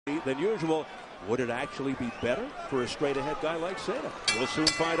than usual. Would it actually be better for a straight-ahead guy like Seda? We'll soon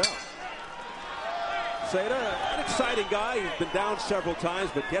find out. Seda, an exciting guy. He's been down several times,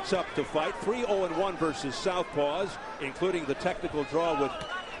 but gets up to fight. 3-0-1 versus Southpaws, including the technical draw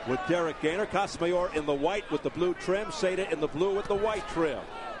with Derek Gainer. Casamayor in the white with the blue trim. Seda in the blue with the white trim.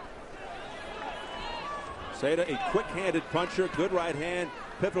 Seda, a quick-handed puncher, good right hand.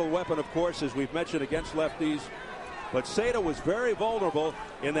 Pivotal weapon, of course, as we've mentioned, against lefties. But Seda was very vulnerable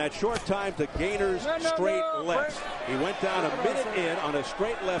in that short time to Gainer's straight left. He went down a minute in on a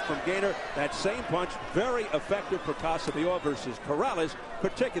straight left from Gainer. That same punch, very effective for Casamayor versus Corrales,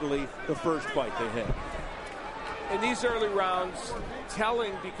 particularly the first fight they had. In these early rounds,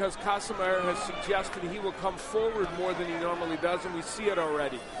 telling because Casamayor has suggested he will come forward more than he normally does, and we see it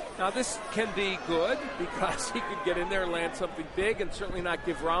already. Now, this can be good because he could get in there and land something big and certainly not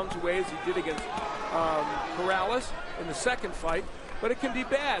give rounds away as he did against Corrales in the second fight. But it can be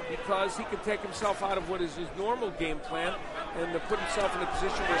bad because he can take himself out of what is his normal game plan and put himself in a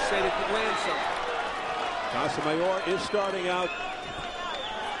position where Seda could land something. Casamayor is starting out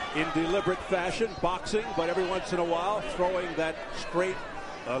in deliberate fashion, boxing, but every once in a while throwing that straight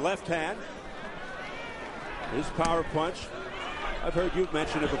left hand. His power punch. I've heard you've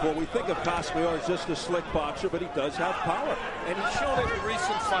mentioned it before. We think of Casamayor as just a slick boxer, but he does have power. And he's shown it in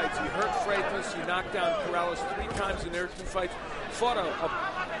recent fights. He hurt Freitas. He knocked down Corrales 3 times in their 2 fights. Fought a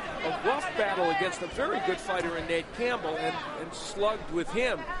rough battle against a very good fighter in Nate Campbell and slugged with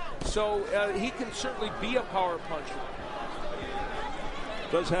him. So he can certainly be a power puncher.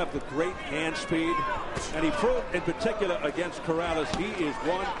 Does have the great hand speed, and he proved in particular against Corrales he is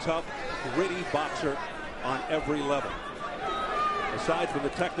one tough, gritty boxer on every level. Aside from the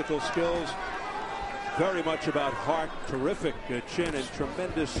technical skills, very much about heart, terrific chin, and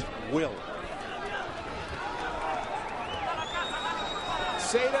tremendous will.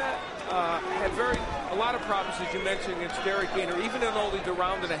 Seda had a lot of problems, as you mentioned, against Derek Gainer, even in only the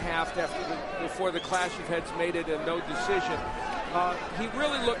round and a half before the clash of heads made it a no decision. He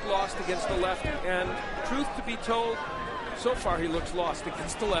really looked lost against the lefty, and truth to be told, so far he looks lost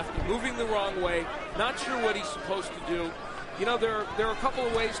against the lefty, moving the wrong way, not sure what he's supposed to do. You know, there are a couple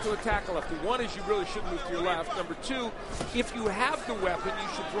of ways to attack a lefty. One is you really should move to your left. Number 2, if you have the weapon, you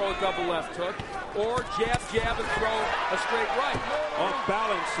should throw a double left hook, or jab, and throw a straight right. Off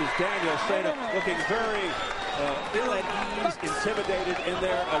balance is Daniel Seda, looking very ill at ease, intimidated in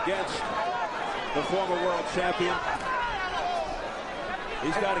there against the former world champion.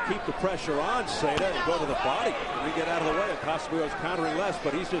 He's got to keep the pressure on Seda and go to the body and get out of the way. Casamayor's countering less,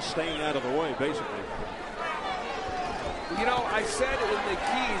 but he's just staying out of the way, basically. You know, I said in the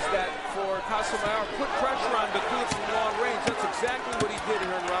keys that for Casamayor, put pressure on, but do it from long range. That's exactly what he did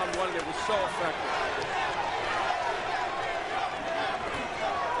here in round 1, and it was so effective.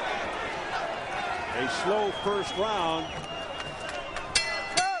 A slow first round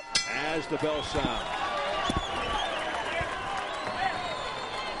as the bell sounds.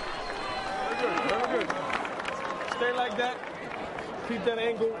 Very good. Stay like that. Keep that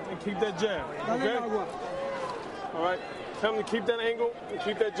angle and keep that jab. Okay? All right. Tell him to keep that angle and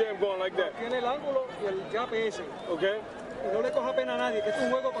keep that jab going like that. Okay?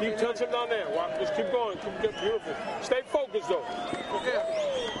 Keep touching down there. Just keep going. Keep getting beautiful. Stay focused, though. Okay?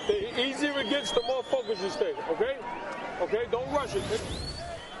 The easier it gets, the more focused you stay. Okay? Okay? Don't rush it.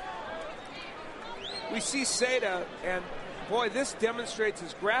 We see Seda, and boy, this demonstrates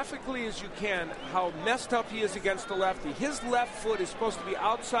as graphically as you can how messed up he is against the lefty. His left foot is supposed to be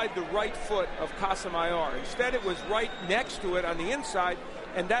outside the right foot of Casamayor. Instead, it was right next to it on the inside,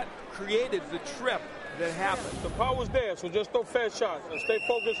 and that created the trip that happened. The power's there, so just throw fast shots and stay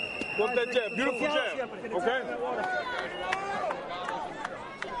focused. Work that jab. Beautiful jab. Okay?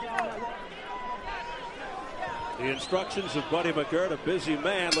 The instructions of Buddy McGirt, a busy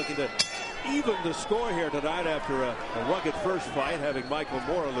man looking to even the score here tonight after a rugged first fight, having Michael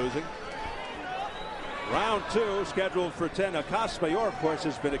Moore losing. Round 2 scheduled for 10. Now, Casamayor, of course,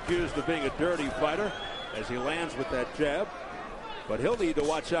 has been accused of being a dirty fighter as he lands with that jab. But he'll need to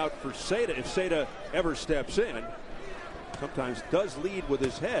watch out for Seda if Seda ever steps in. Sometimes does lead with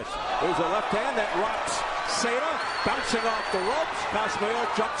his head. There's a left hand that rocks Seda, bouncing off the ropes. Casamayor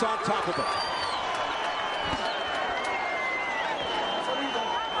jumps on top of it.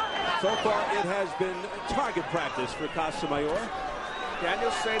 So far, it has been target practice for Casamayor.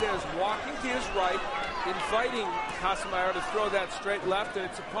 Daniel Seda is walking to his right, inviting Casamayor to throw that straight left, and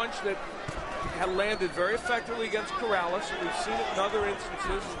it's a punch that had landed very effectively against Corrales, and we've seen it in other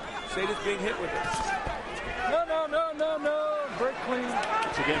instances. Seda's being hit with it. No. Break clean.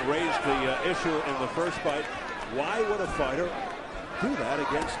 Once again, raised the issue in the first fight. Why would a fighter do that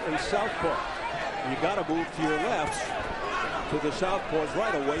against a southpaw. You got to move to your left to the southpaw's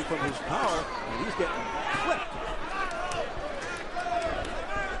right, away from his power, and he's getting clipped.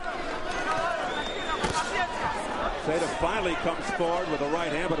 Seda finally comes forward with a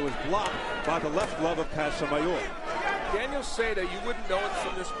right hand, but it was blocked by the left glove of Casamayor. Daniel Seda, you wouldn't know it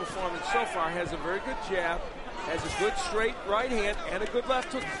from this performance so far, has a very good jab, has a good straight right hand, and a good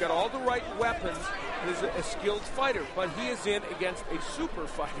left hook. He's got all the right weapons. He's a skilled fighter, but he is in against a super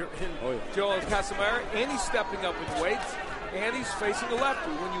fighter in Joel Casamayor, and he's stepping up in weights, and he's facing a lefty.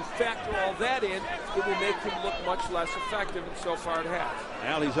 When you factor all that in, it will make him look much less effective, and so far it has.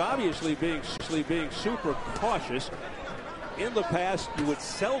 Well, he's obviously being super cautious. In the past, you would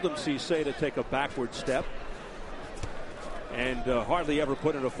seldom see Seda take a backward step and hardly ever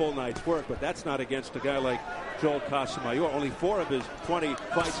put in a full night's work, but that's not against a guy like Joel Casamayor. Only 4 of his 20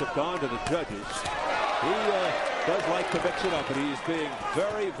 fights have gone to the judges. He does like to mix it up, but he's being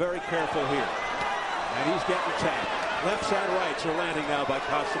very, very careful here. And he's getting tapped. Lefts and rights are landing now by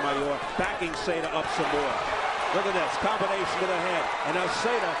Casamayor, backing Seda up some more. Look at this, combination to the head. And now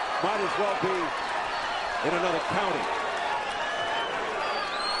Seda might as well be in another county.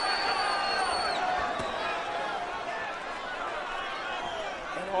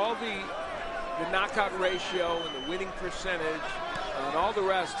 All the knockout ratio and the winning percentage and all the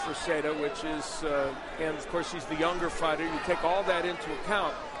rest for Seda, which is, and of course he's the younger fighter, you take all that into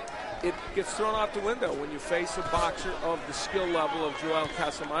account, it gets thrown out the window when you face a boxer of the skill level of Joel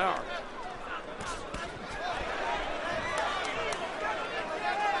Casamayor.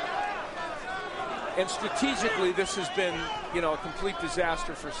 And strategically, this has been, a complete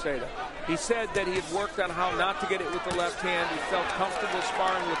disaster for Seda. He said that he had worked on how not to get it with the left hand. He felt comfortable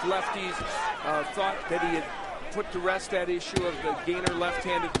sparring with lefties, thought that he had put to rest that issue of the gainer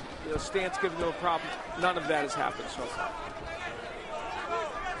left-handed stance giving him a problem. None of that has happened so far.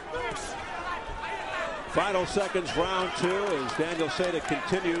 Final seconds, round 2, as Daniel Seda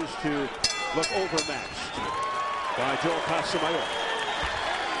continues to look overmatched by Joel Casamayor.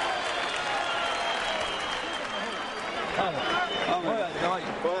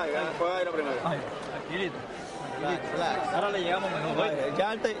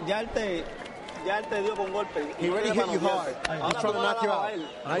 He already hit you hard. He's trying to knock you out.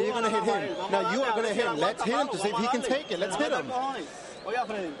 Now you're going to hit him. Now you are going to hit him. Let's hit him to see if he can take it. Let's hit him.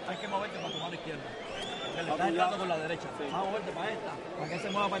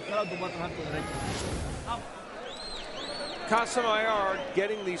 Casamayor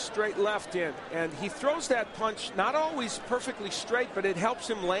getting the straight left in, and he throws that punch not always perfectly straight, but it helps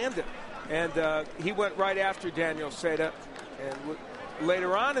him land it. And he went right after Daniel Seda, and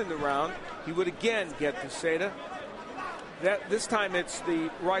later on in the round, he would again get to Seda. This time it's the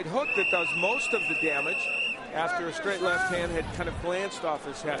right hook that does most of the damage after a straight left hand had kind of glanced off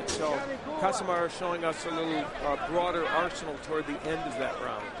his head. So Casamayor showing us a little broader arsenal toward the end of that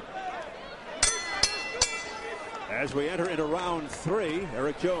round. As we enter into round 3,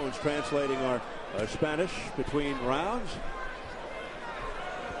 Eric Jones translating our Spanish between rounds.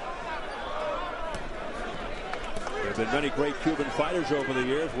 There have been many great Cuban fighters over the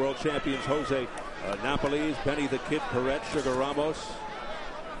years. World champions Jose Napoles, Benny the Kid Perret, Sugar Ramos,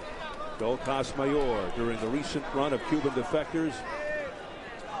 Joel Casamayor during the recent run of Cuban defectors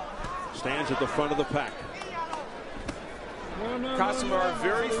stands at the front of the pack. Casamayor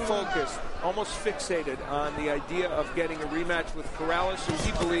very focused, almost fixated on the idea of getting a rematch with Corrales, who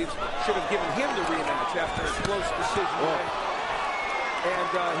he believes should have given him the rematch after a close decision. And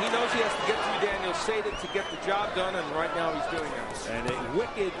he knows he has to get through Daniel Seda to get the job done, and right now he's doing it. And a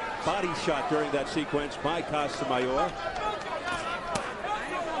wicked body shot during that sequence by Casamayor.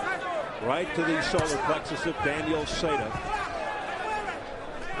 Right to the solar plexus of Daniel Seda.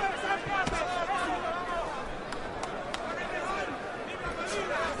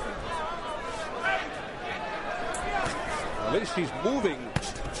 At least he's moving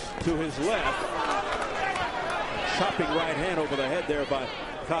to his left. Chopping right hand over the head there by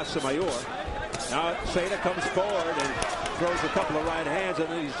Casamayor. Now Seda comes forward and throws a couple of right hands, and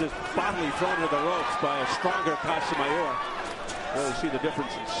then he's just bodily thrown to the ropes by a stronger Casamayor. Really see the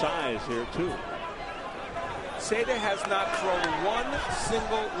difference in size here too. Seda has not thrown one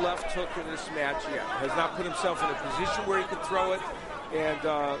single left hook in this match yet. Has not put himself in a position where he could throw it. And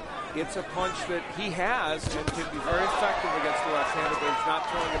it's a punch that he has and can be very effective against the left-hander, but he's not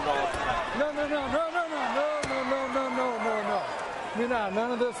throwing it all the time. No. Mira,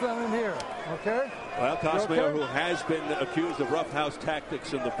 none of this in here, okay? Well, Casamayor, who has been accused of roughhouse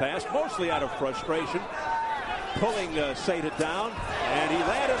tactics in the past, mostly out of frustration, pulling Seda down, and he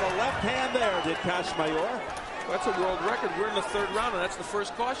landed a left hand there, did Casamayor. That's a world record. We're in the 3rd round, and that's the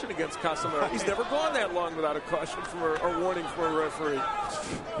first caution against Casamayor. He's never gone that long without a caution from or warning from a referee.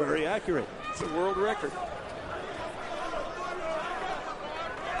 Very accurate. It's a world record.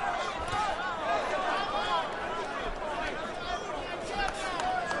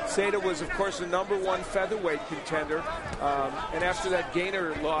 Seda was, of course, the #1 featherweight contender, and after that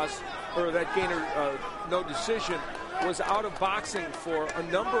Gainer loss, or that Gainer no decision, was out of boxing for a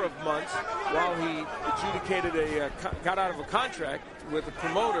number of months while he adjudicated got out of a contract with a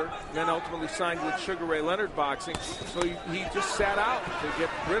promoter, and then ultimately signed with Sugar Ray Leonard Boxing. So he just sat out to get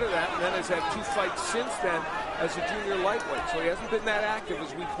rid of that, and then has had 2 fights since then as a junior lightweight. So he hasn't been that active,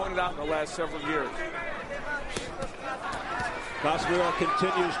 as we pointed out in the last several years. Casamayor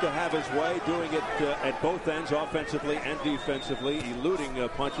continues to have his way, doing it at both ends, offensively and defensively, eluding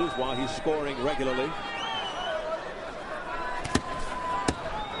punches while he's scoring regularly.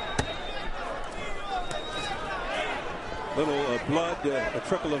 Little blood, a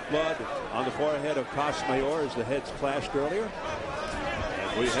trickle of blood on the forehead of Casamayor as the heads clashed earlier.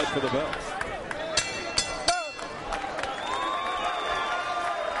 And we head for the bell.